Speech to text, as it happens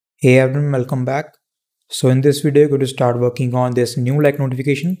Hey everyone, welcome back. So in this video, I'm going to start working on this newLike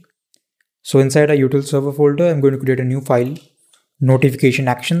notification. So inside a util server folder, I'm going to create a new file, notification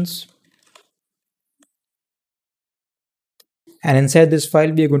actions. And inside this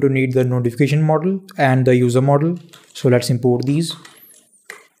file, we are going to need the notification model and the user model. So let's import these.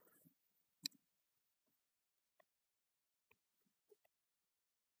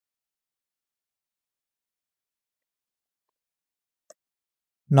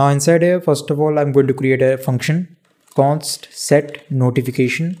 Now inside here, first of all, I'm going to create a function, const set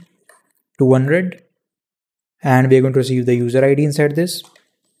notification 200. And we're going to receive the user ID inside this.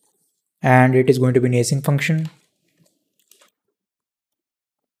 And it is going to be an async function.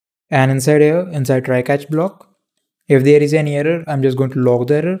 And inside here, inside try catch block, if there is any error, I'm just going to log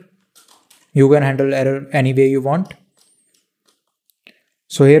the error. You can handle error any way you want.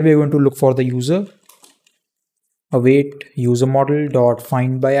 So here we're going to look for the user, await user model dot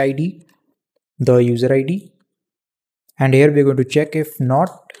find by ID, the user ID. And here we're going to check if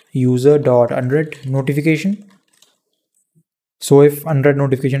not user dot unread notification. So if unread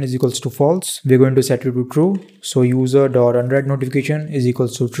notification is equals to false, we're going to set it to true. So user dot unread notification is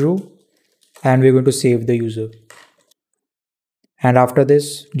equals to true. And we're going to save the user. And after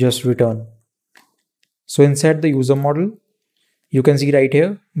this, just return. So inside the user model, you can see right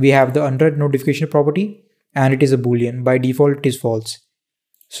here, we have the unread notification property and it is a boolean. By default, it is false.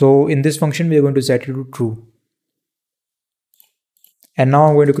 So in this function, we are going to set it to true. And now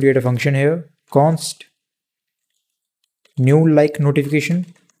I'm going to create a function here, const newLike notification.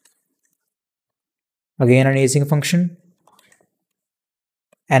 Again, an async function.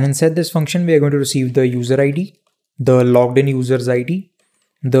 And inside this function, we are going to receive the user ID, the logged in user's ID,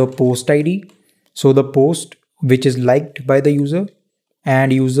 the post ID. So the post which is liked by the user,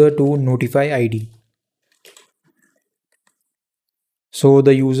 and user to notify ID. So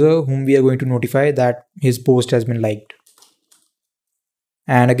the user whom we are going to notify that his post has been liked.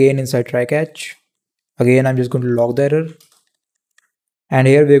 And again inside try catch, again I'm just going to log the error. And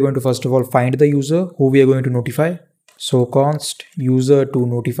here we are going to first of all find the user who we are going to notify. So const user to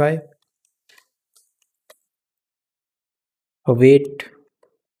notify, await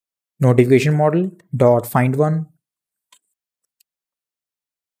notification model dot find one.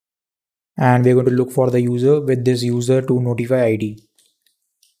 And we're going to look for the user with this user to notify ID.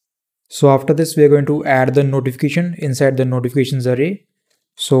 So after this, we're going to add the notification inside the notifications array.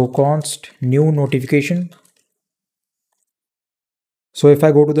 So const new notification. So if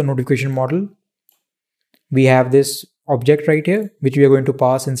I go to the notification model, we have this object right here, which we are going to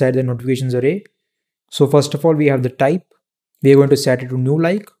pass inside the notifications array. So first of all, we have the type. We are going to set it to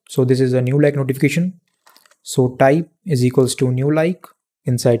newLike. So this is a newLike notification. So type is equals to newLike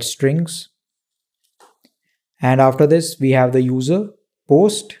inside strings. And after this, we have the user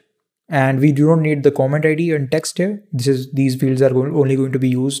post, and we do not need the comment ID and text here. These fields are only going to be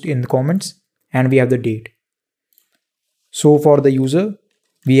used in the comments, and we have the date. So for the user,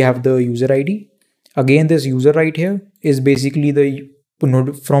 we have the user ID. Again, this user right here is basically the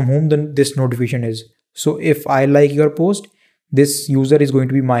from whom this notification is. So if I like your post, this user is going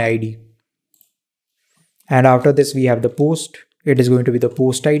to be my ID. And after this, we have the post. It is going to be the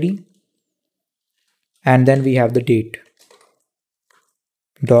post ID. And then we have the date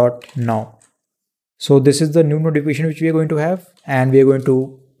dot now. So this is the new notification which we are going to have, and we are going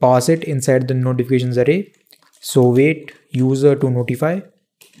to pass it inside the notifications array. So wait user to notify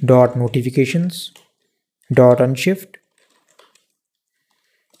dot notifications dot unshift.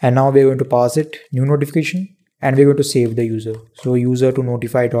 And now we're going to pass it new notification, and we're going to save the user. So user to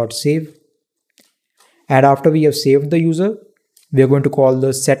notify dot save. And after we have saved the user, we are going to call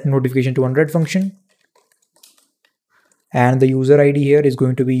the set notification to unread function. And the user ID here is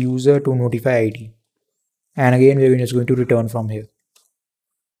going to be user to notify ID. And again, we're just going to return from here.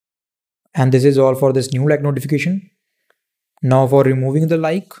 And this is all for this newLike notification. Now for removing the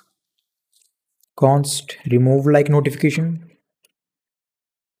like, const remove like notification.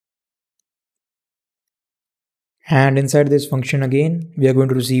 And inside this function again, we are going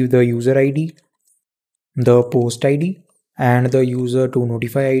to receive the user ID, the post ID, and the user to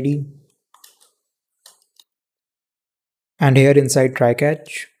notify ID. And here inside try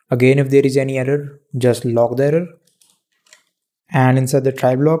catch, again if there is any error, just log the error. And inside the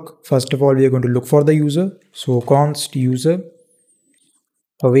try block, first of all, we are going to look for the user. So const user,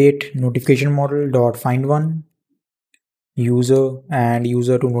 await notification model dot find one, user and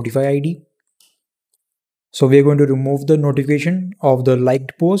user to notify ID. So we are going to remove the notification of the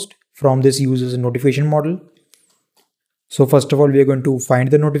liked post from this user's notification model. So first of all, we are going to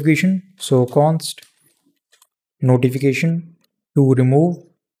find the notification. So const notification to remove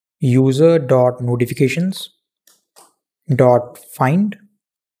user.notifications.find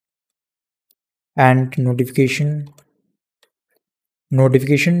and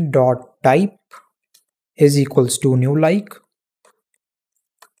notification.type is equals to newLike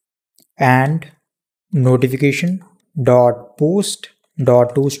and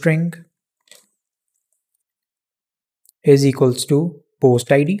notification.post.toString is equals to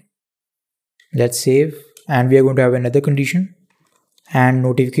post ID. Let's save, and we are going to have another condition, and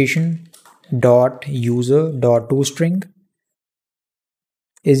notification.user.toString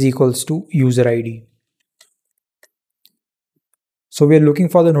is equals to user ID. So we are looking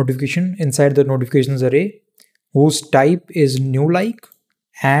for the notification inside the notifications array whose type is newLike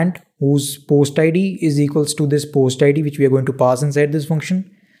and whose post ID is equals to this post ID which we are going to pass inside this function,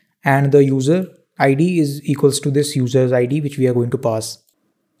 and the user ID is equals to this user's ID which we are going to pass.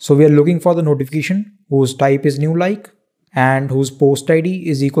 So we are looking for the notification whose type is newLike and whose post ID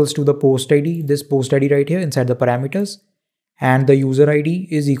is equals to the post ID, this post ID right here inside the parameters, and the user ID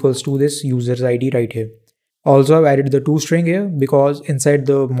is equals to this user's ID right here. Also, I've added the toString here because inside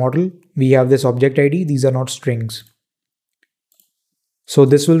the model we have this object ID. These are not strings. So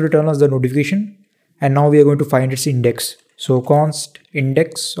this will return us the notification, and now we are going to find its index. So const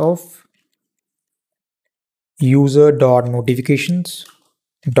index of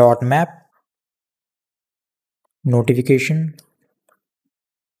user.notifications.map notification,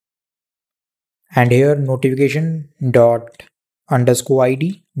 and here notification dot underscore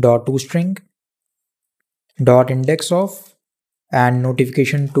id dot toString dot index of and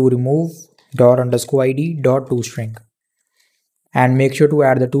notification to remove dot underscore id dot toString, and make sure to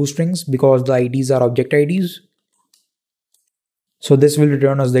add the two strings because the IDs are object IDs. So this will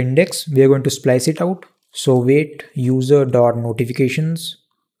return us the index. We are going to splice it out. So wait user dot notifications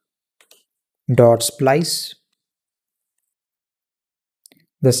dot splice.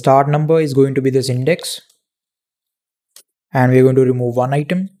 The start number is going to be this index, and we're going to remove one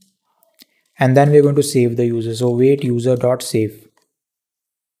item, and then we're going to save the user. So wait user dot save.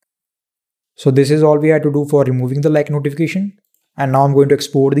 So this is all we had to do for removing the like notification. And now I'm going to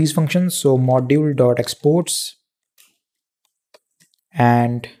export these functions. So module dot exports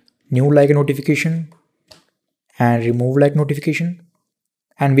and new like notification and remove like notification.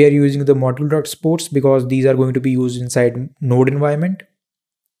 And we are using the module dot exports because these are going to be used inside Node environment.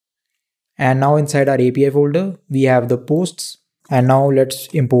 And now inside our API folder, we have the posts. And now let's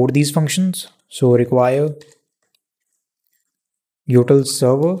import these functions. So require util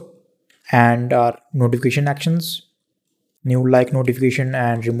server and our notification actions, new like notification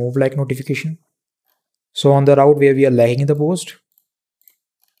and remove like notification. So on the route where we are liking the post,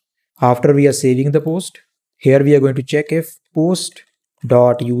 after we are saving the post, here we are going to check if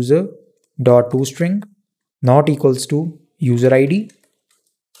post.user.toString not equals to user ID.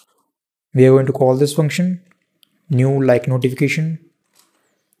 We are going to call this function new like notification,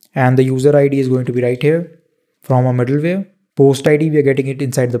 and the user ID is going to be right here from a middleware. Post ID, we are getting it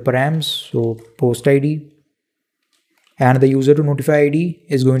inside the params, so post ID, and the user to notify ID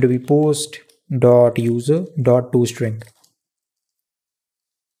is going to be post.user.toString.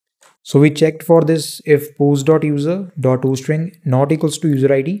 So we checked for this if post.user.toString not equals to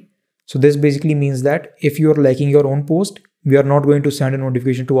user ID. So this basically means that if you are liking your own post, we are not going to send a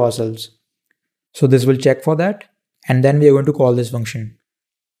notification to ourselves. So this will check for that, and then we are going to call this function.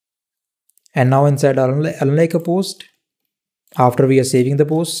 And now inside unlike a post, after we are saving the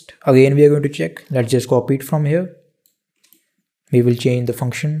post, again we are going to check. Let's just copy it from here. We will change the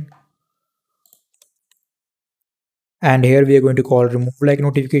function, and here we are going to call remove like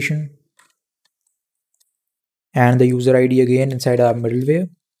notification, and the user ID again inside our middleware.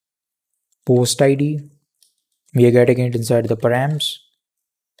 Post ID, we are getting it inside the params,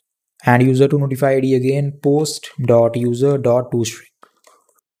 and user to notify ID again post.user.toString.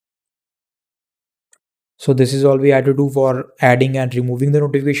 So this is all we had to do for adding and removing the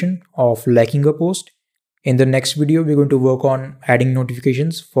notification of liking a post. In the next video, we're going to work on adding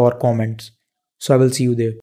notifications for comments. So I will see you there.